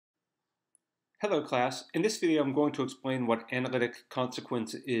Hello class. In this video I'm going to explain what analytic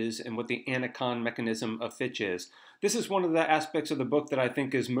consequence is and what the Ana Con mechanism of Fitch is. This is one of the aspects of the book that I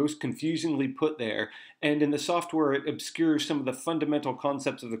think is most confusingly put there, and in the software it obscures some of the fundamental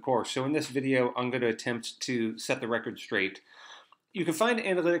concepts of the course. So in this video I'm going to attempt to set the record straight. You can find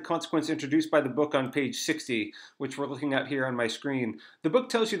analytic consequence introduced by the book on page 60, which we're looking at here on my screen. The book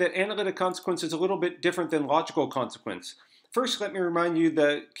tells you that analytic consequence is a little bit different than logical consequence. First, let me remind you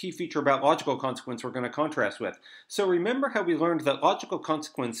the key feature about logical consequence we're going to contrast with. So remember how we learned that logical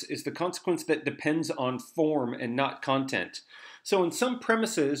consequence is the consequence that depends on form and not content. So when some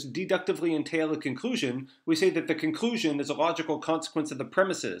premises deductively entail a conclusion, we say that the conclusion is a logical consequence of the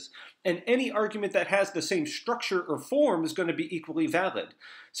premises. And any argument that has the same structure or form is going to be equally valid.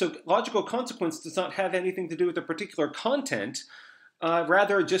 So logical consequence does not have anything to do with the particular content,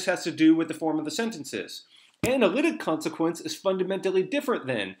 rather it just has to do with the form of the sentences. Analytic consequence is fundamentally different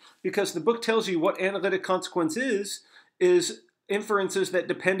then, because the book tells you what analytic consequence is inferences that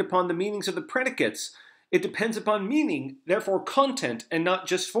depend upon the meanings of the predicates. It depends upon meaning, therefore content, and not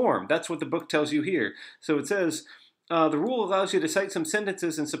just form. That's what the book tells you here. So it says, the rule allows you to cite some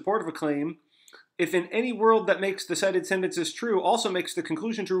sentences in support of a claim if in any world that makes the cited sentences true also makes the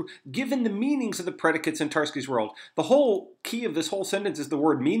conclusion true, given the meanings of the predicates in Tarski's world. The whole key of this whole sentence is the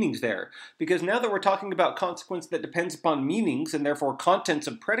word meanings there, because now that we're talking about consequence that depends upon meanings and therefore contents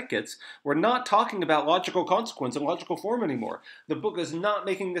of predicates, we're not talking about logical consequence and logical form anymore. The book is not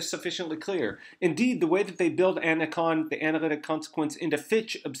making this sufficiently clear. Indeed, the way that they build Ana Con, the analytic consequence, into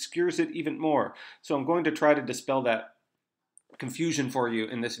Fitch obscures it even more. So I'm going to try to dispel that confusion for you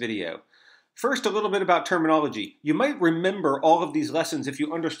in this video. First, a little bit about terminology. You might remember all of these lessons if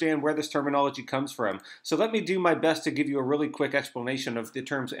you understand where this terminology comes from. So let me do my best to give you a really quick explanation of the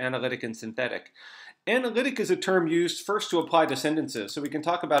terms analytic and synthetic. Analytic is a term used first to apply to sentences. So we can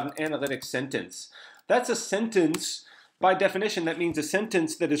talk about an analytic sentence. That's a sentence, by definition, that means a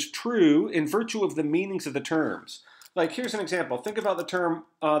sentence that is true in virtue of the meanings of the terms. Like, here's an example. Think about the term,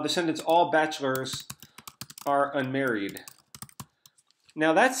 the sentence, all bachelors are unmarried.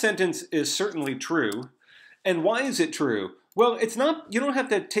 Now that sentence is certainly true. And why is it true? Well, it's not, you don't have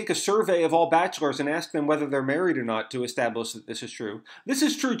to take a survey of all bachelors and ask them whether they're married or not to establish that this is true. This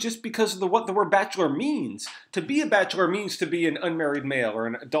is true just because of what the word bachelor means. To be a bachelor means to be an unmarried male or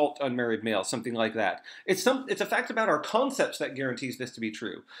an adult unmarried male, something like that. It's a fact about our concepts that guarantees this to be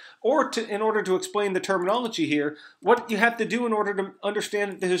true. Or in order to explain the terminology here, what you have to do in order to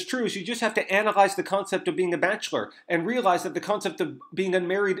understand that this is true is you just have to analyze the concept of being a bachelor and realize that the concept of being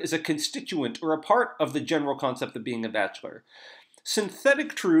unmarried is a constituent or a part of the general concept of being a bachelor.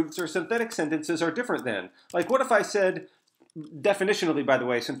 Synthetic truths or synthetic sentences are different then. Like, what if I said, definitionally, by the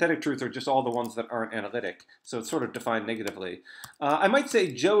way, synthetic truths are just all the ones that aren't analytic, so it's sort of defined negatively. I might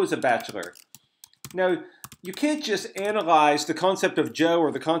say Joe is a bachelor. Now, you can't just analyze the concept of Joe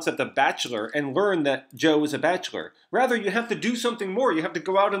or the concept of bachelor and learn that Joe is a bachelor. Rather, you have to do something more. You have to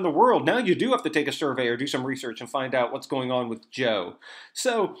go out in the world. Now you do have to take a survey or do some research and find out what's going on with Joe.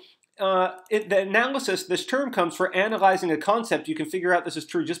 So, the analysis, this term comes for analyzing a concept. You can figure out this is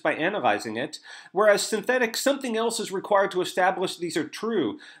true just by analyzing it. Whereas synthetic, something else is required to establish these are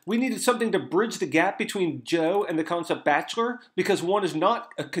true. We needed something to bridge the gap between Joe and the concept bachelor because one is not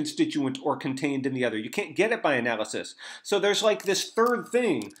a constituent or contained in the other. You can't get it by analysis. So there's like this third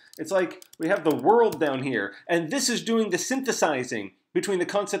thing. It's like we have the world down here, and this is doing the synthesizing between the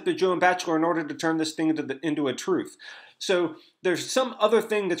concept of Joe and bachelor in order to turn this thing into a truth. So there's some other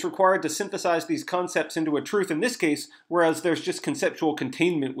thing that's required to synthesize these concepts into a truth in this case, whereas there's just conceptual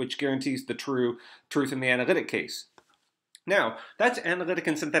containment which guarantees the truth in the analytic case. Now, that's analytic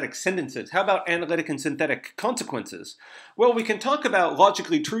and synthetic sentences. How about analytic and synthetic consequences? Well, we can talk about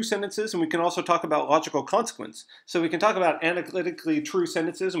logically true sentences, and we can also talk about logical consequence. So we can talk about analytically true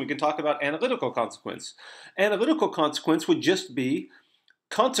sentences, and we can talk about analytical consequence. Analytical consequence would just be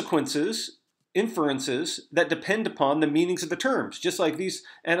consequences, inferences that depend upon the meanings of the terms, just like these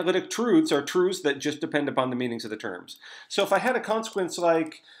analytic truths are truths that just depend upon the meanings of the terms. So if I had a consequence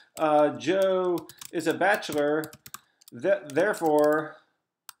like Joe is a bachelor, therefore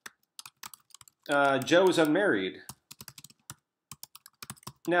Joe is unmarried.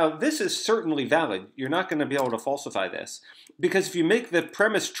 Now, this is certainly valid. You're not going to be able to falsify this. Because if you make the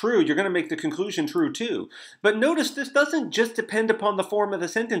premise true, you're going to make the conclusion true too. But notice this doesn't just depend upon the form of the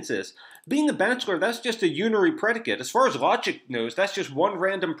sentences. Being a bachelor, that's just a unary predicate. As far as logic knows, that's just one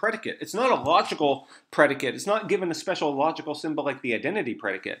random predicate. It's not a logical predicate. It's not given a special logical symbol like the identity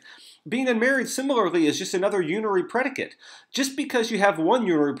predicate. Being unmarried, similarly, is just another unary predicate. Just because you have one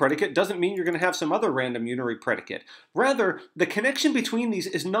unary predicate doesn't mean you're going to have some other random unary predicate. Rather, the connection between these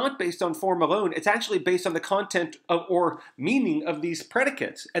is not based on form alone. It's actually based on the content of, or meaning of these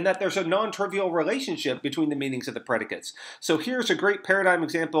predicates, and that there's a non-trivial relationship between the meanings of the predicates. So here's a great paradigm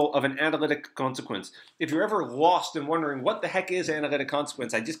example of an analytic consequence. If you're ever lost and wondering what the heck is analytic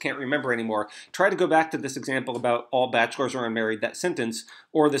consequence, I just can't remember anymore, try to go back to this example about all bachelors are unmarried, that sentence,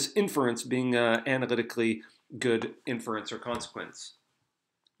 or this inference being analytically good inference or consequence.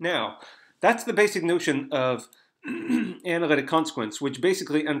 Now, that's the basic notion of analytic consequence, which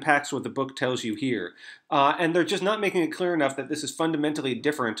basically unpacks what the book tells you here. And they're just not making it clear enough that this is fundamentally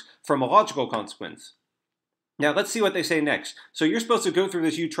different from a logical consequence. Now, let's see what they say next. So you're supposed to go through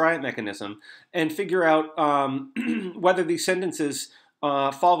this you-try-it mechanism and figure out whether these sentences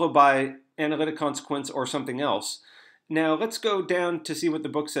follow by analytic consequence or something else. Now, let's go down to see what the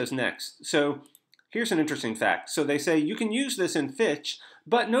book says next. So here's an interesting fact. So they say you can use this in Fitch,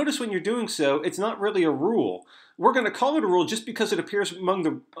 but notice when you're doing so, it's not really a rule. We're going to call it a rule just because it appears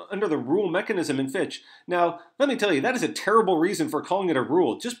under the rule mechanism in Fitch. Now, let me tell you, that is a terrible reason for calling it a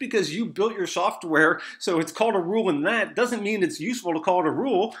rule. Just because you built your software so it's called a rule in that doesn't mean it's useful to call it a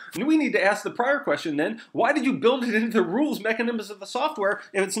rule. And we need to ask the prior question then, why did you build it into the rules mechanisms of the software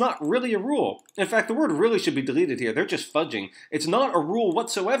if it's not really a rule? In fact, the word really should be deleted here. They're just fudging. It's not a rule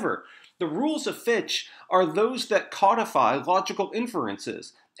whatsoever. The rules of Fitch are those that codify logical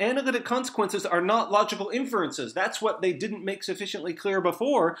inferences. Analytic consequences are not logical inferences. That's what they didn't make sufficiently clear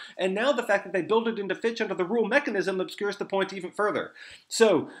before, and now the fact that they built it into Fitch under the rule mechanism obscures the point even further.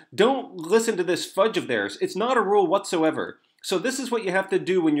 So don't listen to this fudge of theirs. It's not a rule whatsoever. So this is what you have to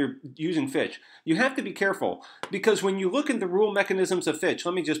do when you're using Fitch. You have to be careful, because when you look at the rule mechanisms of Fitch,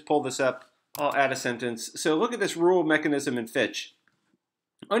 let me just pull this up. I'll add a sentence. So look at this rule mechanism in Fitch.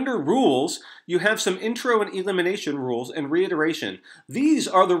 Under rules, you have some intro and elimination rules and reiteration. These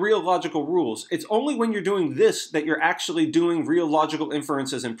are the real logical rules. It's only when you're doing this that you're actually doing real logical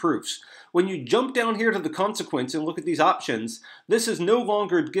inferences and proofs. When you jump down here to the consequence and look at these options, this is no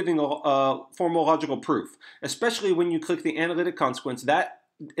longer giving a formal logical proof, especially when you click the analytic consequence. That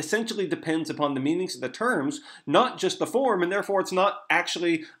essentially depends upon the meanings of the terms, not just the form, and therefore it's not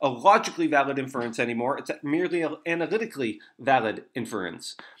actually a logically valid inference anymore. It's merely an analytically valid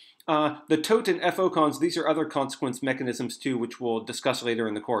inference. The tot and FOCons, these are other consequence mechanisms too, which we'll discuss later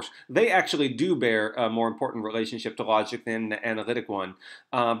in the course. They actually do bear a more important relationship to logic than the analytic one,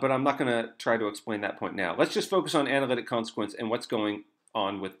 but I'm not going to try to explain that point now. Let's just focus on analytic consequence and what's going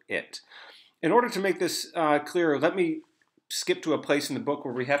on with it. In order to make this clearer, let me skip to a place in the book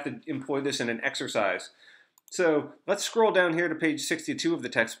where we have to employ this in an exercise. So let's scroll down here to page 62 of the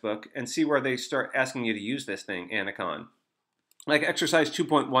textbook and see where they start asking you to use this thing, Ana Con. Like exercise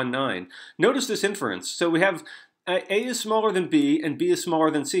 2.19. Notice this inference. So we have A is smaller than B and B is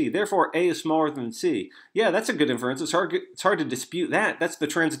smaller than C. Therefore, A is smaller than C. Yeah, that's a good inference. It's hard to dispute that. That's the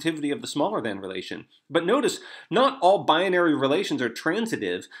transitivity of the smaller than relation. But notice, not all binary relations are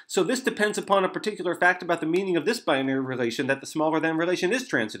transitive, so this depends upon a particular fact about the meaning of this binary relation that the smaller than relation is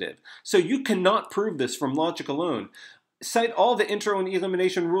transitive. So you cannot prove this from logic alone. Cite all the intro and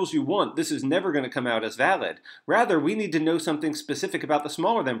elimination rules you want. This is never going to come out as valid. Rather, we need to know something specific about the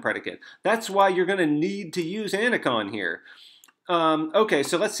smaller than predicate. That's why you're going to need to use Ana Con here. Okay,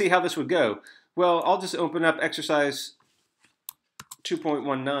 so let's see how this would go. Well, I'll just open up exercise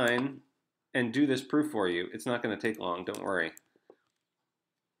 2.19 and do this proof for you. It's not going to take long, don't worry.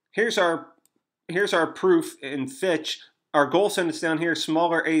 Here's our proof in Fitch. Our goal sentence down here,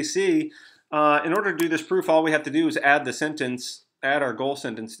 smaller AC. In order to do this proof, all we have to do is add the sentence, add our goal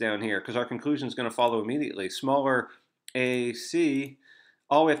sentence down here, because our conclusion is going to follow immediately. Smaller AC,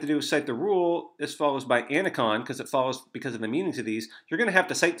 all we have to do is cite the rule. This follows by Ana Con, because it follows because of the meanings of these. You're going to have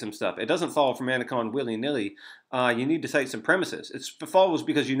to cite some stuff. It doesn't follow from Ana Con willy-nilly. You need to cite some premises. It follows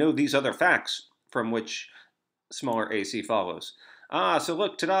because you know these other facts from which smaller AC follows. So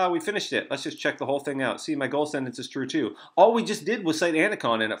look, ta-da, we finished it. Let's just check the whole thing out. See, my goal sentence is true too. All we just did was cite Ana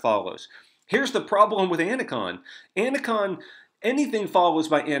Con and it follows. Here's the problem with Ana Con. Ana Con, anything follows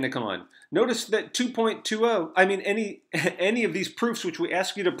by Ana Con. Notice that 2.20, I mean any of these proofs which we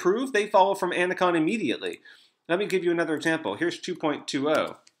ask you to prove, they follow from Ana Con immediately. Let me give you another example. Here's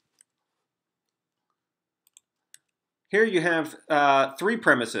 2.20. Here you have three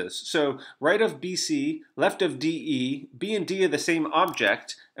premises. So right of BC, left of DE, B and D are the same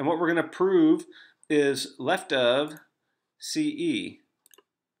object, and what we're going to prove is left of CE.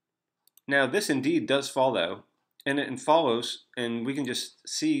 Now this indeed does follow, and it follows, and we can just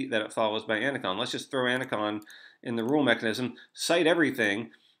see that it follows by Ana Con. Let's just throw Ana Con in the rule mechanism, cite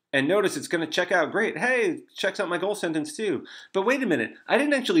everything, And notice it's going to check out great. Hey, it checks out my goal sentence too. But wait a minute, I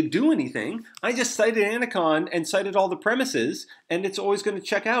didn't actually do anything. I just cited Ana Con and cited all the premises, and it's always going to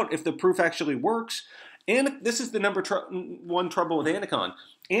check out if the proof actually works. And this is the number one trouble with Ana Con.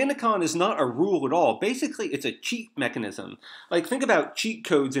 Ana Con is not a rule at all. Basically, it's a cheat mechanism. Like, think about cheat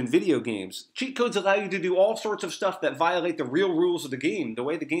codes in video games. Cheat codes allow you to do all sorts of stuff that violate the real rules of the game, the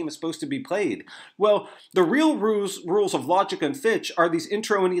way the game is supposed to be played. Well, the real rules of logic and Fitch are these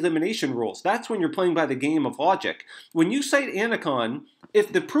intro and elimination rules. That's when you're playing by the game of logic. When you cite Ana Con,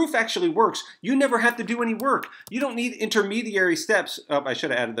 if the proof actually works, you never have to do any work. You don't need intermediary steps. Oh, I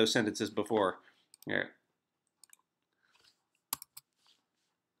should have added those sentences before.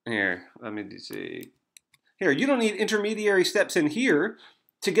 Here, let me see. Here, you don't need intermediary steps in here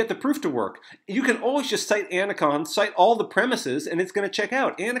to get the proof to work. You can always just cite Ana Con, cite all the premises, and it's going to check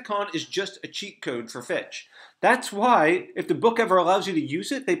out. Ana Con is just a cheat code for Fitch. That's why, if the book ever allows you to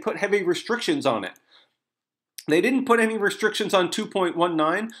use it, they put heavy restrictions on it. They didn't put any restrictions on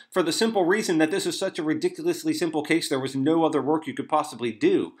 2.19 for the simple reason that this is such a ridiculously simple case there was no other work you could possibly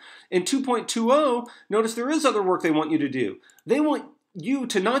do. In 2.20, notice there is other work they want you to do. They want you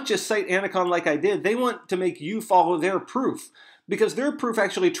to not just cite Ana Con like I did, they want to make you follow their proof. Because their proof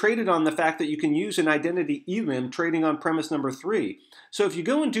actually traded on the fact that you can use an identity elim trading on premise number 3. So if you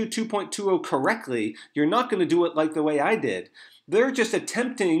go and do 2.20 correctly, you're not going to do it like the way I did. They're just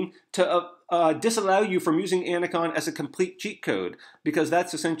attempting to disallow you from using Ana Con as a complete cheat code, because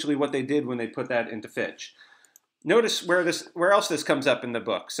that's essentially what they did when they put that into Fitch. Notice where else this comes up in the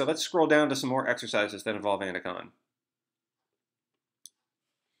book. So let's scroll down to some more exercises that involve Ana Con.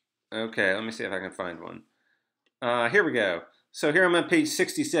 Okay, let me see if I can find one. Here we go. So here I'm on page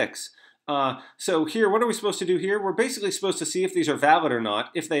 66. So here, what are we supposed to do here? We're basically supposed to see if these are valid or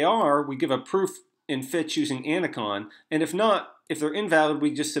not. If they are, we give a proof in Fitch using Ana Con. And if not, if they're invalid,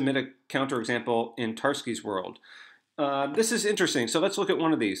 we just submit a counterexample in Tarski's world. This is interesting. So let's look at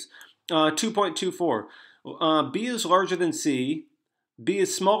one of these. 2.24. B is larger than C. B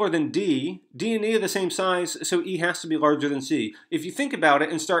is smaller than D. D and E are the same size, so E has to be larger than C. If you think about it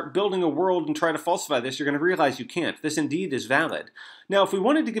and start building a world and try to falsify this, you're going to realize you can't. This indeed is valid. Now, if we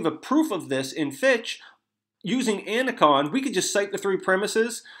wanted to give a proof of this in Fitch, using Ana Con, we could just cite the 3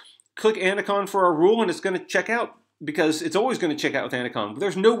 premises, click Ana Con for our rule, and it's going to check out, because it's always going to check out with Ana Con. But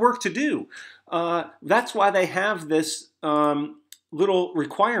there's no work to do. That's why they have this little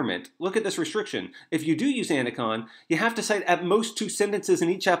requirement. Look at this restriction. If you do use Ana Con, you have to cite at most 2 sentences in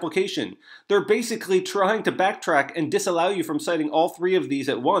each application. They're basically trying to backtrack and disallow you from citing all 3 of these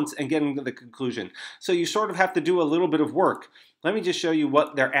at once and getting to the conclusion. So you sort of have to do a little bit of work. Let me just show you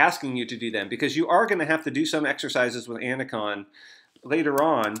what they're asking you to do then, because you are going to have to do some exercises with Ana Con later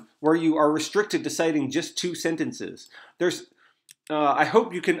on where you are restricted to citing just 2 sentences. I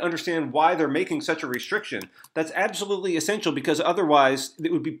hope you can understand why they're making such a restriction. That's absolutely essential, because otherwise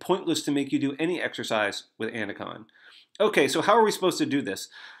it would be pointless to make you do any exercise with Ana Con. Okay, so how are we supposed to do this?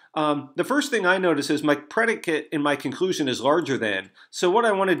 The first thing I notice is my predicate in my conclusion is larger than. So what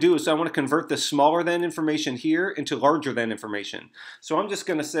I want to do is I want to convert the smaller than information here into larger than information. So I'm just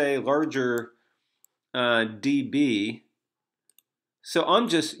going to say larger dB. So I'm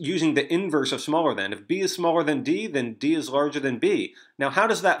just using the inverse of smaller than. If B is smaller than D, then D is larger than B. Now, how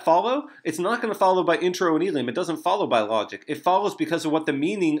does that follow? It's not going to follow by intro and elim. It doesn't follow by logic. It follows because of what the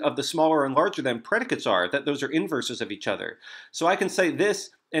meaning of the smaller and larger than predicates are, that those are inverses of each other. So I can say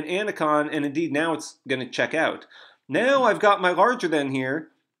this and Ana Con, and indeed now it's going to check out. Now I've got my larger than here.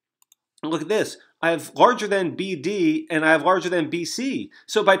 Look at this. I have larger than BD and I have larger than BC.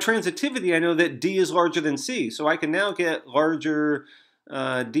 So by transitivity, I know that D is larger than C. So I can now get larger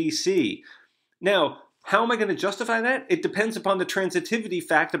DC. Now, how am I going to justify that? It depends upon the transitivity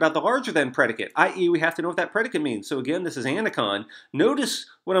fact about the larger than predicate, i.e. we have to know what that predicate means. So again, this is Ana Con. Notice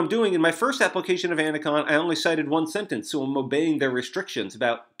what I'm doing. In my first application of Ana Con, I only cited 1 sentence, so I'm obeying their restrictions,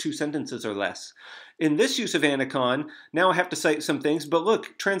 about 2 sentences or less. In this use of Ana Con, now I have to cite some things, but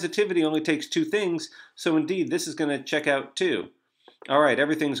look, transitivity only takes 2 things, so indeed this is going to check out too. All right,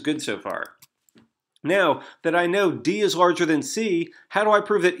 everything's good so far. Now that I know D is larger than C, how do I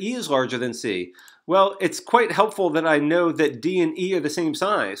prove that E is larger than C? Well, it's quite helpful that I know that D and E are the same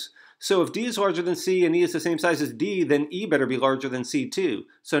size. So if D is larger than C and E is the same size as D, then E better be larger than C too.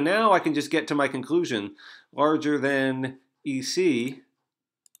 So now I can just get to my conclusion, larger than EC,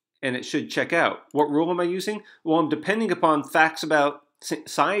 and it should check out. What rule am I using? Well, I'm depending upon facts about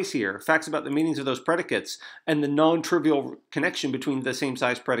size here, facts about the meanings of those predicates, and the non-trivial connection between the same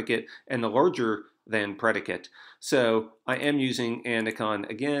size predicate and the larger than predicate. So I am using Ana Con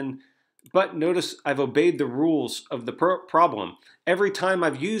again. But notice I've obeyed the rules of the problem. Every time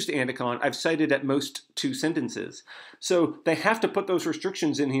I've used Ana Con, I've cited at most 2 sentences. So they have to put those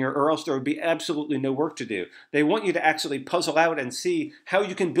restrictions in here or else there would be absolutely no work to do. They want you to actually puzzle out and see how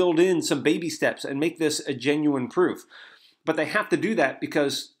you can build in some baby steps and make this a genuine proof. But they have to do that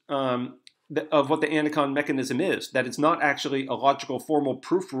because of what the Ana Con mechanism is, that it's not actually a logical formal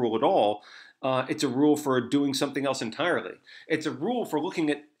proof rule at all. It's a rule for doing something else entirely. It's a rule for looking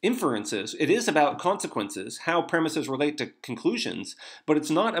at inferences. It is about consequences, how premises relate to conclusions, but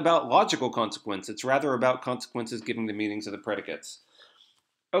it's not about logical consequence. It's rather about consequences giving the meanings of the predicates.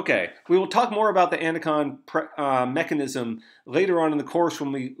 Okay, we will talk more about the Ana Con mechanism later on in the course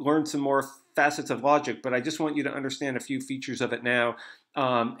when we learn some more facets of logic, but I just want you to understand a few features of it now,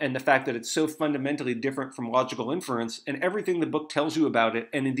 and the fact that it's so fundamentally different from logical inference, and everything the book tells you about it,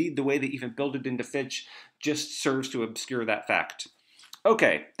 and indeed the way they even build it into Fitch, just serves to obscure that fact.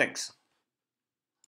 Okay, thanks.